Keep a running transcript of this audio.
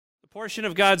Portion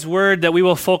of God's Word that we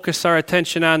will focus our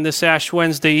attention on this Ash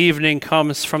Wednesday evening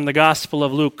comes from the Gospel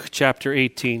of Luke, chapter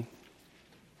 18.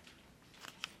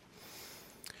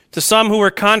 To some who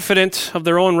were confident of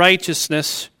their own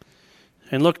righteousness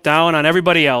and looked down on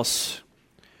everybody else,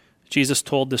 Jesus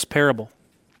told this parable.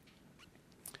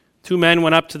 Two men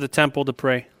went up to the temple to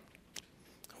pray,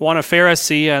 one a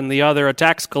Pharisee and the other a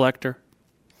tax collector.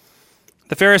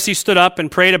 The Pharisee stood up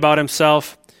and prayed about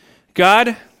himself,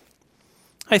 "God,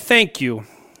 I thank you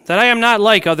that I am not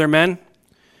like other men,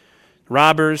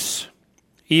 robbers,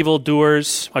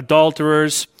 evildoers,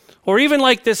 adulterers, or even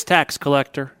like this tax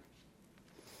collector.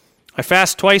 I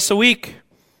fast twice a week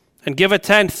and give a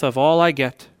tenth of all I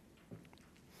get."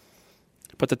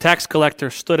 But the tax collector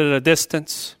stood at a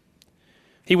distance.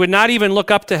 He would not even look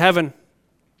up to heaven,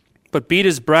 but beat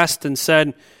his breast and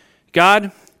said,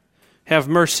 "God, have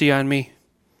mercy on me,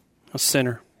 a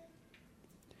sinner."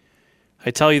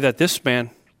 I tell you that this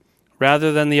man,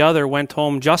 rather than the other, went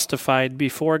home justified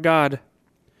before God.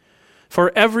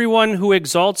 For everyone who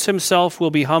exalts himself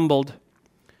will be humbled,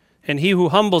 and he who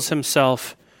humbles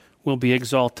himself will be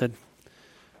exalted.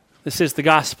 This is the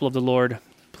gospel of the Lord.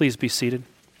 Please be seated.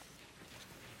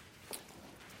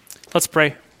 Let's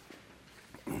pray.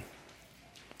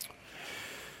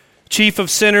 Chief of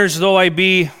sinners though I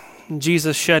be,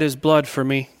 Jesus shed his blood for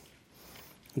me.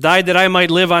 Died that I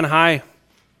might live on high,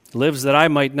 lives that I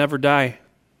might never die.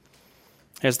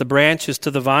 As the branch is to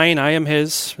the vine, I am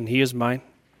his, and he is mine.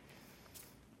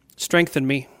 Strengthen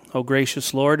me, O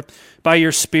gracious Lord, by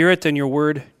your Spirit and your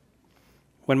word.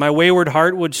 When my wayward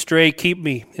heart would stray, keep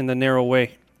me in the narrow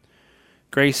way.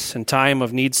 Grace and time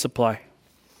of need supply,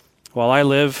 while I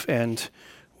live and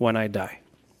when I die.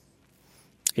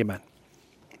 Amen.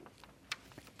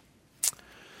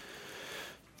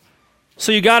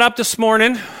 So you got up this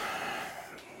morning,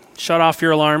 shut off your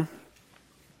alarm,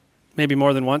 maybe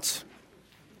more than once.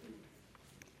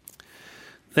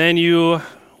 Then you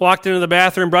walked into the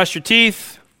bathroom, brushed your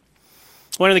teeth,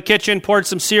 went in the kitchen, poured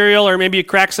some cereal, or maybe you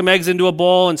cracked some eggs into a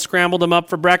bowl and scrambled them up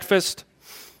for breakfast.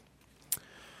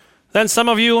 Then some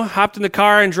of you hopped in the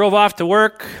car and drove off to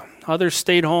work. Others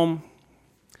stayed home.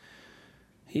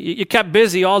 You kept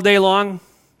busy all day long,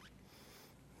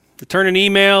 returning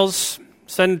emails,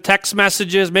 sending text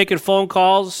messages, making phone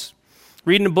calls,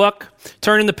 reading a book,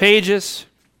 turning the pages.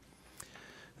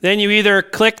 Then you either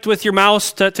clicked with your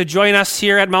mouse to join us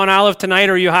here at Mount Olive tonight,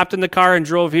 or you hopped in the car and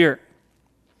drove here.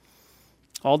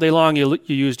 All day long you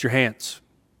used your hands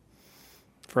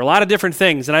for a lot of different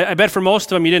things. And I bet for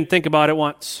most of them you didn't think about it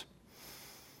once.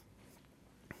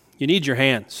 You need your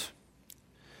hands.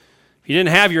 If you didn't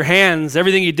have your hands,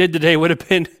 everything you did today would have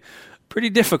been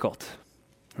pretty difficult,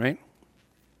 right?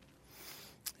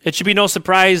 It should be no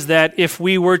surprise that if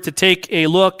we were to take a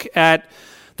look at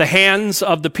the hands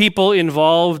of the people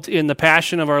involved in the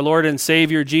passion of our Lord and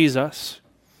Savior Jesus,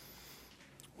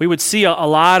 we would see a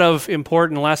lot of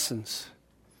important lessons.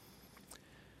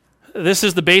 This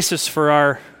is the basis for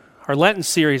our Lenten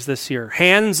series this year,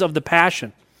 Hands of the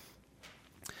Passion.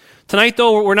 Tonight,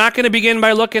 though, we're not going to begin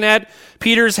by looking at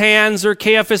Peter's hands or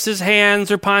Caiaphas'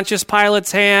 hands or Pontius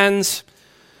Pilate's hands.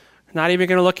 We're not even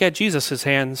going to look at Jesus'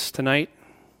 hands tonight.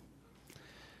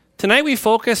 Tonight we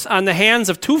focus on the hands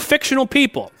of two fictional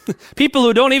people, people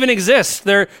who don't even exist.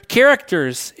 They're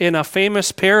characters in a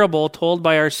famous parable told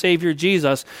by our Savior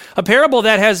Jesus, a parable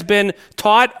that has been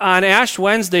taught on Ash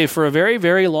Wednesday for a very,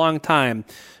 very long time.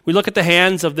 We look at the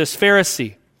hands of this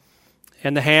Pharisee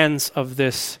and the hands of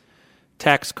this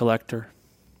tax collector.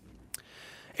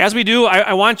 As we do,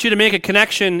 I want you to make a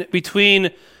connection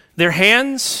between their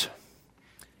hands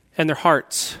and their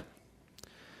hearts.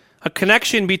 A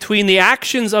connection between the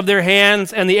actions of their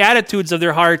hands and the attitudes of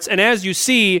their hearts. And as you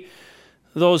see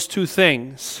those two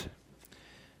things,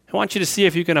 I want you to see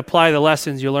if you can apply the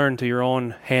lessons you learned to your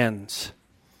own hands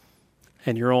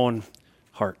and your own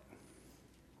heart.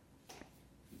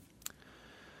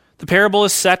 The parable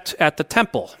is set at the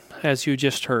temple, as you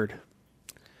just heard.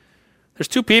 There's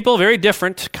two people, very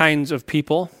different kinds of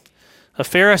people, a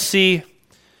Pharisee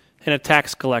and a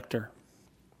tax collector.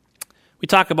 We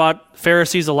talk about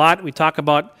Pharisees a lot. We talk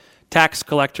about tax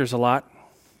collectors a lot.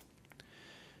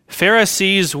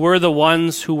 Pharisees were the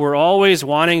ones who were always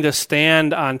wanting to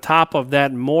stand on top of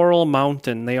that moral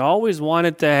mountain. They always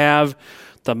wanted to have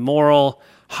the moral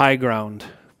high ground.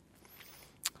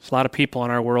 There's a lot of people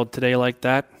in our world today like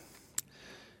that.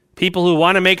 People who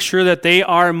want to make sure that they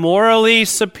are morally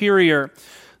superior.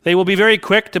 They will be very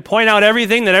quick to point out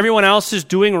everything that everyone else is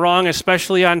doing wrong,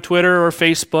 especially on Twitter or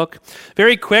Facebook.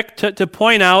 Very quick to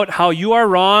point out how you are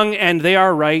wrong and they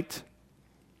are right.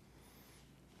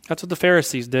 That's what the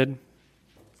Pharisees did.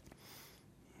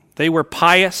 They were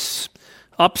pious,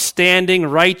 upstanding,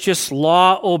 righteous,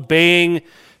 law-obeying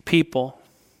people.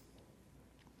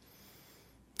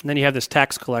 And then you have this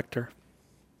tax collector,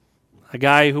 a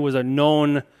guy who was a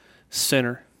known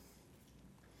sinner.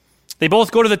 They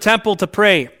both go to the temple to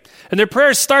pray. And their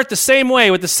prayers start the same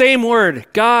way, with the same word,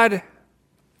 God.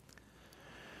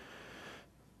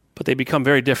 But they become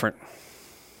very different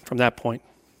from that point.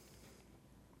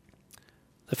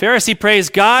 The Pharisee prays,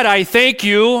 God, I thank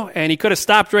you. And he could have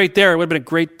stopped right there. It would have been a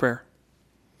great prayer.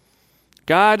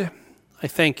 God, I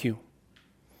thank you.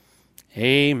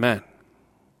 Amen.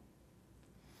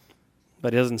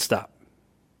 But he doesn't stop.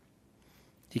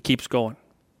 He keeps going.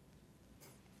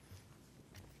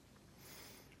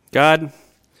 God,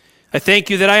 I thank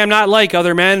you that I am not like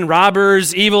other men,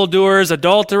 robbers, evildoers,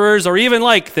 adulterers, or even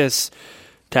like this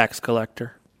tax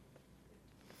collector.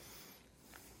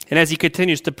 And as he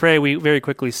continues to pray, we very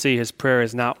quickly see his prayer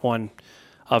is not one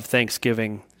of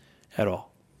thanksgiving at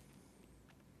all.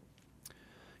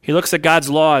 He looks at God's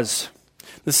laws.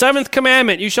 The seventh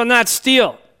commandment, you shall not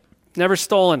steal. Never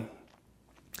stolen.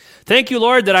 Thank you,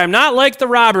 Lord, that I'm not like the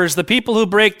robbers, the people who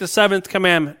break the seventh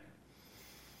commandment.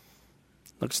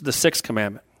 Looks at the sixth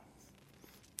commandment.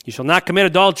 You shall not commit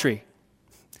adultery.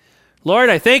 Lord,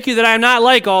 I thank you that I'm not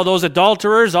like all those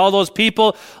adulterers, all those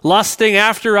people lusting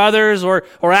after others or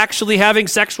actually having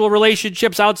sexual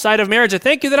relationships outside of marriage. I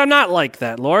thank you that I'm not like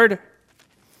that, Lord.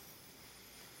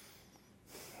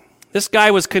 This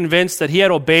guy was convinced that he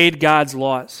had obeyed God's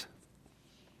laws.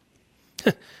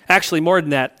 Actually, more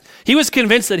than that. He was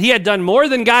convinced that he had done more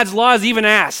than God's laws even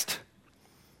asked.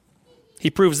 He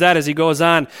proves that as he goes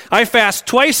on. I fast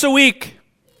twice a week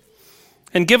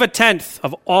and give a tenth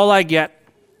of all I get.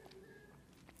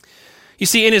 You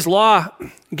see, in his law,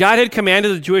 God had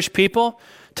commanded the Jewish people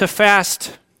to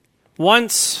fast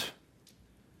once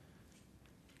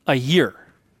a year.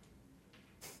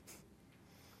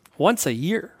 Once a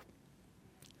year.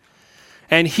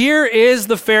 And here is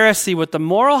the Pharisee with the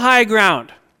moral high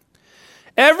ground.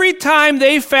 Every time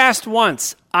they fast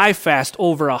once, I fast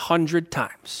over 100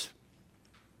 times.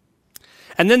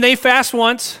 And then they fast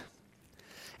once,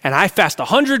 and I fast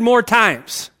 100 more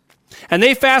times. And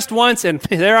they fast once, and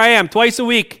there I am, twice a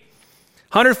week,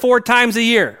 104 times a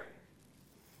year.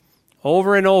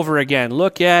 Over and over again.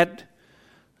 Look at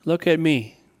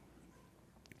me.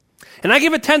 And I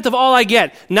give a tenth of all I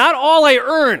get, not all I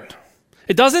earned.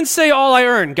 It doesn't say all I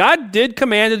earn. God did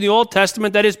command in the Old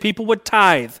Testament that his people would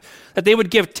tithe, that they would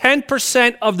give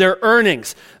 10% of their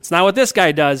earnings. It's not what this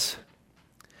guy does.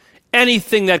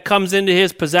 Anything that comes into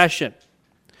his possession,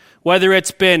 whether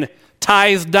it's been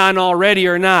tithed on already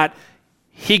or not,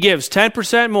 he gives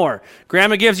 10% more.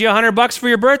 Grandma gives you $100 for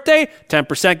your birthday,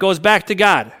 10% goes back to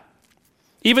God.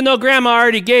 Even though Grandma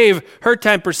already gave her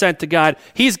 10% to God,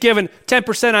 he's given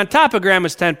 10% on top of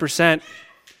Grandma's 10%.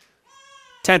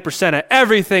 10% of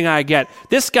everything I get.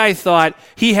 This guy thought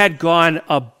he had gone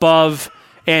above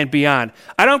and beyond.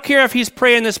 I don't care if he's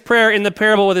praying this prayer in the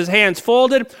parable with his hands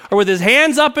folded or with his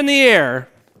hands up in the air.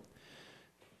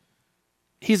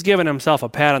 He's giving himself a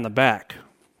pat on the back.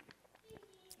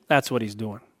 That's what he's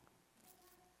doing.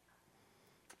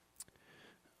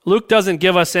 Luke doesn't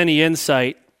give us any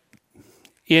insight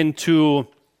into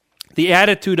the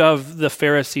attitude of the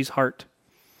Pharisee's heart.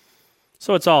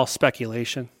 So it's all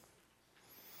speculation.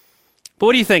 But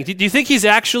what do you think? Do you think he's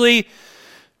actually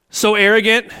so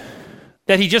arrogant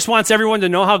that he just wants everyone to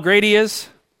know how great he is?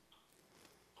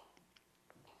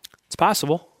 It's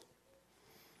possible.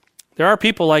 There are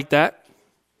people like that.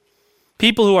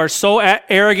 People who are so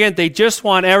arrogant, they just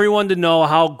want everyone to know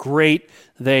how great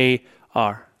they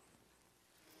are.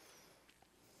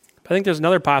 I think there's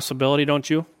another possibility, don't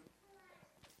you?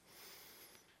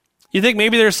 You think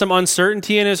maybe there's some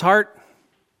uncertainty in his heart?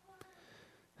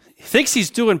 He thinks he's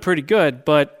doing pretty good,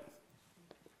 but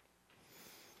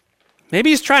maybe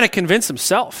he's trying to convince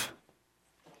himself.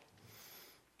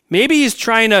 Maybe he's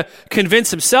trying to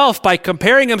convince himself by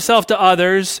comparing himself to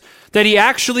others that he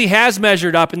actually has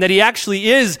measured up and that he actually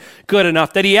is good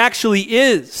enough, that he actually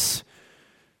is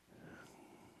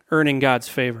earning God's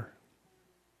favor.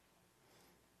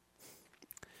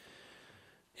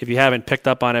 If you haven't picked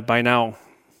up on it by now,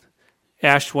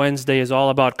 Ash Wednesday is all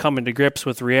about coming to grips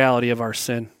with the reality of our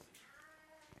sin.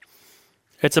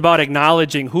 It's about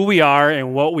acknowledging who we are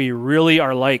and what we really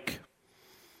are like.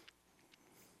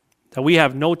 That we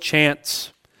have no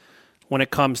chance when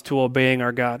it comes to obeying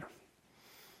our God.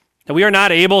 That we are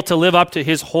not able to live up to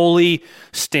his holy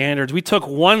standards. We took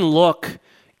one look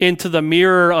into the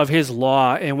mirror of his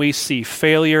law and we see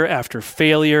failure after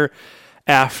failure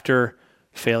after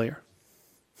failure.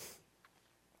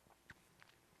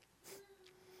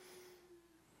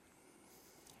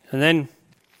 And then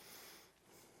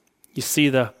you see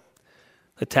the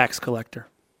tax collector.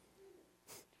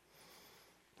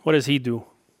 What does he do?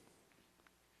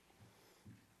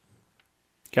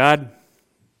 God,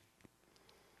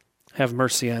 have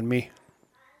mercy on me,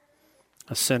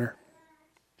 a sinner.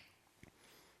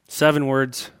 7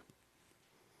 words,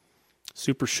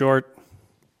 super short.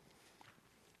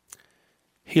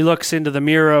 He looks into the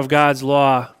mirror of God's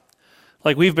law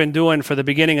like we've been doing for the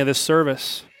beginning of this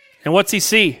service. And what's he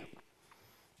see?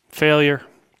 Failure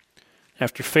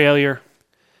after failure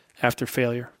after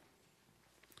failure.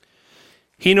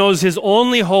 He knows his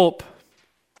only hope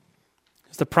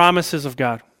is the promises of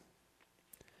God.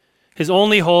 His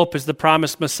only hope is the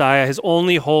promised Messiah. His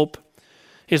only hope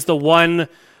is the one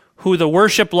who the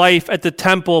worship life at the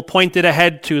temple pointed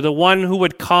ahead to, the one who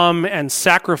would come and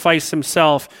sacrifice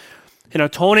himself, an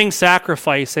atoning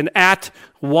sacrifice, an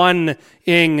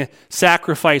at-one-ing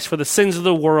sacrifice for the sins of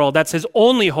the world. That's his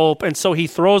only hope, and so he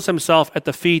throws himself at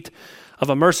the feet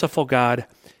of a merciful God,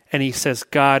 and he says,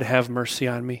 God, have mercy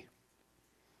on me.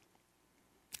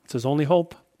 It's his only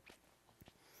hope,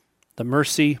 the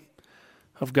mercy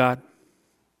of God.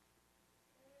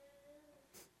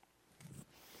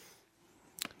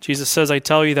 Jesus says, I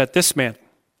tell you that this man,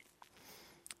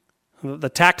 the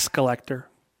tax collector,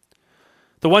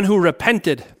 the one who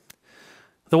repented,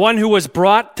 the one who was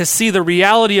brought to see the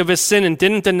reality of his sin and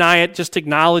didn't deny it, just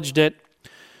acknowledged it,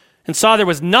 and saw there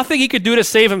was nothing he could do to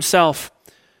save himself,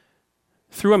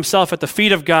 threw himself at the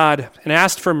feet of God and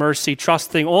asked for mercy,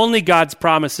 trusting only God's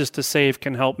promises to save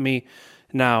can help me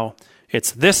now.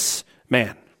 It's this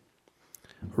man,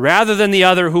 rather than the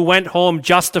other who went home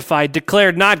justified,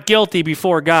 declared not guilty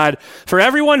before God. For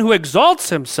everyone who exalts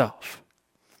himself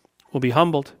will be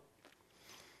humbled,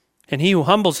 and he who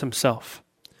humbles himself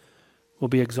will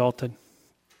be exalted.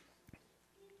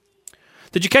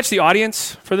 Did you catch the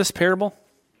audience for this parable?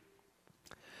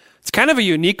 It's kind of a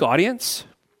unique audience.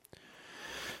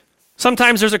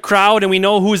 Sometimes there's a crowd and we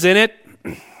know who's in it,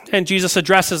 and Jesus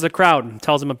addresses the crowd and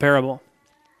tells them a parable.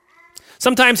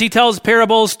 Sometimes he tells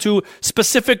parables to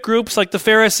specific groups like the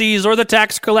Pharisees or the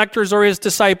tax collectors or his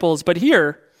disciples. But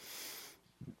here,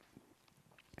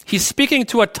 he's speaking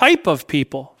to a type of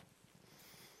people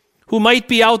who might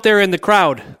be out there in the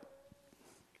crowd.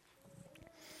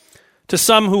 To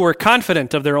some who were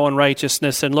confident of their own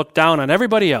righteousness and looked down on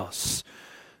everybody else,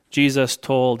 Jesus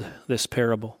told this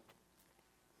parable.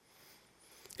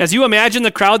 As you imagine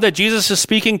the crowd that Jesus is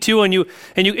speaking to and you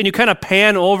kind of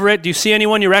pan over it, do you see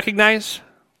anyone you recognize?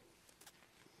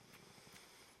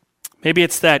 Maybe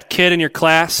it's that kid in your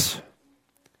class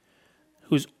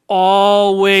who's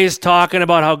always talking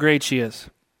about how great she is.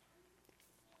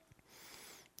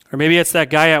 Or maybe it's that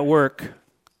guy at work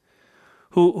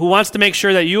who wants to make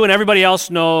sure that you and everybody else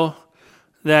know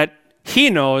that he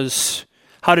knows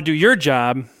how to do your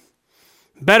job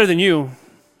better than you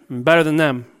and better than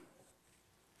them.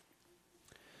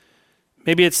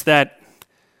 Maybe it's that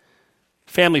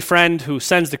family friend who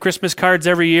sends the Christmas cards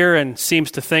every year and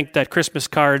seems to think that Christmas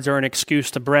cards are an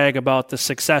excuse to brag about the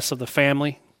success of the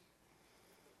family.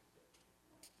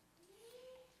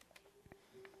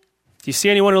 Do you see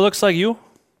anyone who looks like you?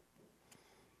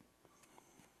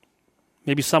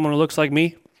 Maybe someone who looks like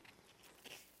me?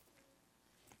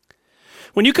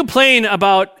 When you complain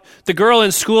about the girl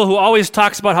in school who always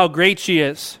talks about how great she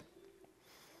is,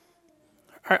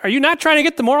 are you not trying to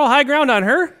get the moral high ground on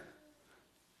her?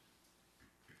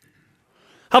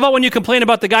 How about when you complain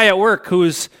about the guy at work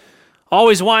who's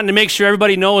always wanting to make sure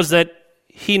everybody knows that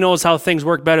he knows how things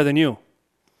work better than you?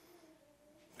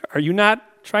 Are you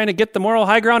not trying to get the moral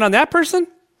high ground on that person?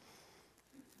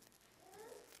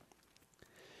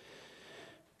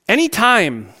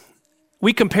 Anytime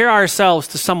we compare ourselves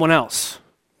to someone else,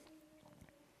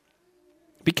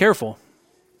 be careful,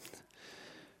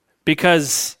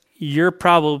 because you're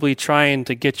probably trying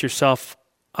to get yourself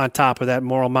on top of that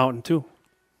moral mountain too.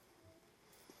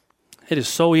 It is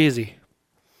so easy.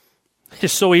 It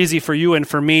is so easy for you and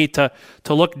for me to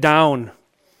look down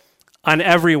on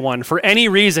everyone for any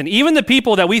reason. Even the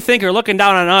people that we think are looking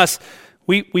down on us,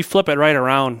 we flip it right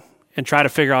around and try to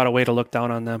figure out a way to look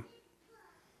down on them.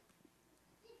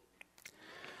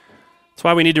 That's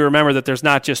why we need to remember that there's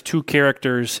not just 2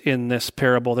 characters in this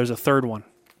parable, there's a third one.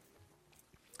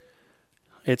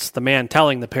 It's the man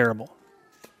telling the parable.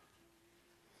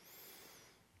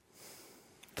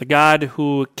 The God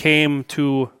who came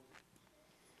to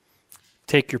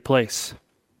take your place.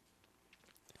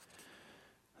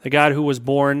 The God who was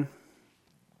born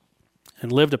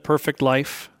and lived a perfect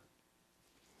life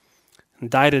and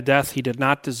died a death he did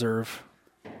not deserve.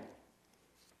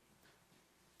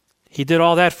 He did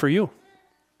all that for you.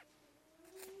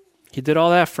 He did all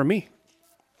that for me.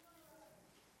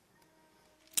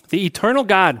 The eternal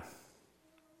God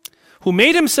who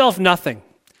made himself nothing,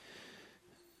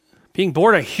 being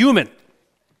born a human,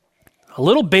 a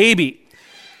little baby,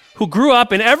 who grew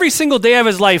up and every single day of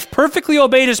his life perfectly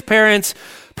obeyed his parents,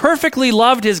 perfectly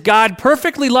loved his God,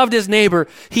 perfectly loved his neighbor.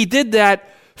 He did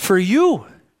that for you,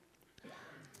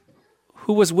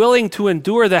 who was willing to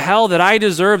endure the hell that I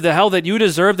deserve, the hell that you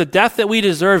deserve, the death that we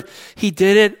deserve. He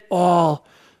did it all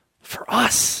for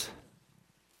us.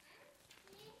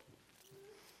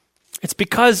 It's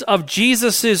because of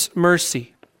Jesus'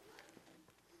 mercy.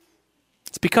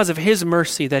 It's because of his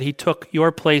mercy that he took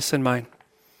your place and mine.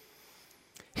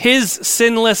 His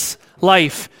sinless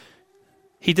life,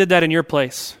 he did that in your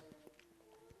place.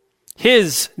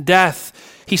 His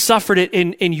death, he suffered it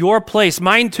in your place,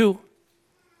 mine too.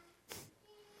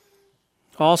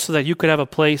 Also that you could have a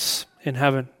place in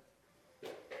heaven.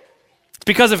 It's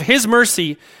because of his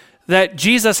mercy that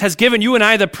Jesus has given you and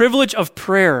I the privilege of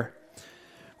prayer.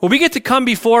 Well, we get to come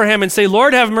before him and say,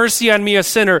 Lord, have mercy on me, a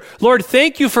sinner. Lord,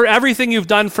 thank you for everything you've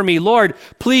done for me. Lord,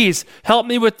 please help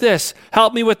me with this,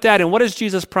 help me with that. And what does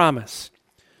Jesus promise?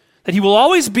 That he will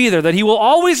always be there, that he will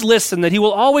always listen, that he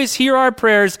will always hear our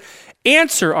prayers,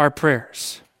 answer our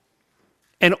prayers,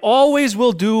 and always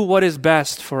will do what is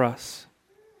best for us.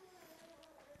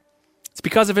 It's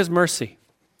because of his mercy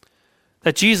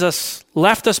that Jesus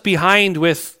left us behind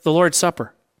with the Lord's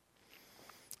Supper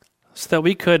so that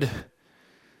we could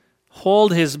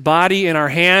hold his body in our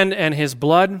hand and his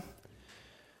blood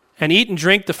and eat and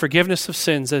drink the forgiveness of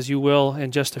sins, as you will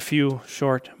in just a few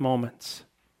short moments.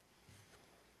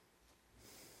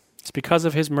 It's because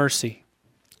of his mercy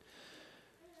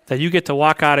that you get to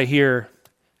walk out of here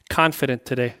confident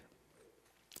today.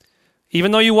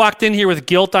 Even though you walked in here with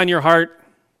guilt on your heart,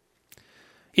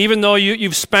 even though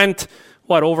you've spent,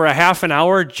 over a half an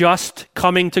hour just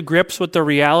coming to grips with the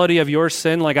reality of your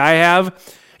sin like I have,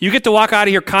 you get to walk out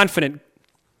of here confident,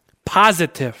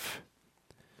 positive,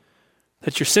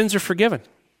 that your sins are forgiven,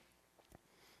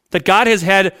 that God has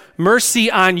had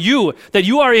mercy on you, that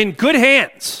you are in good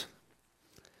hands.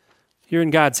 You're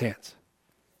in God's hands.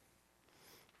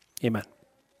 Amen.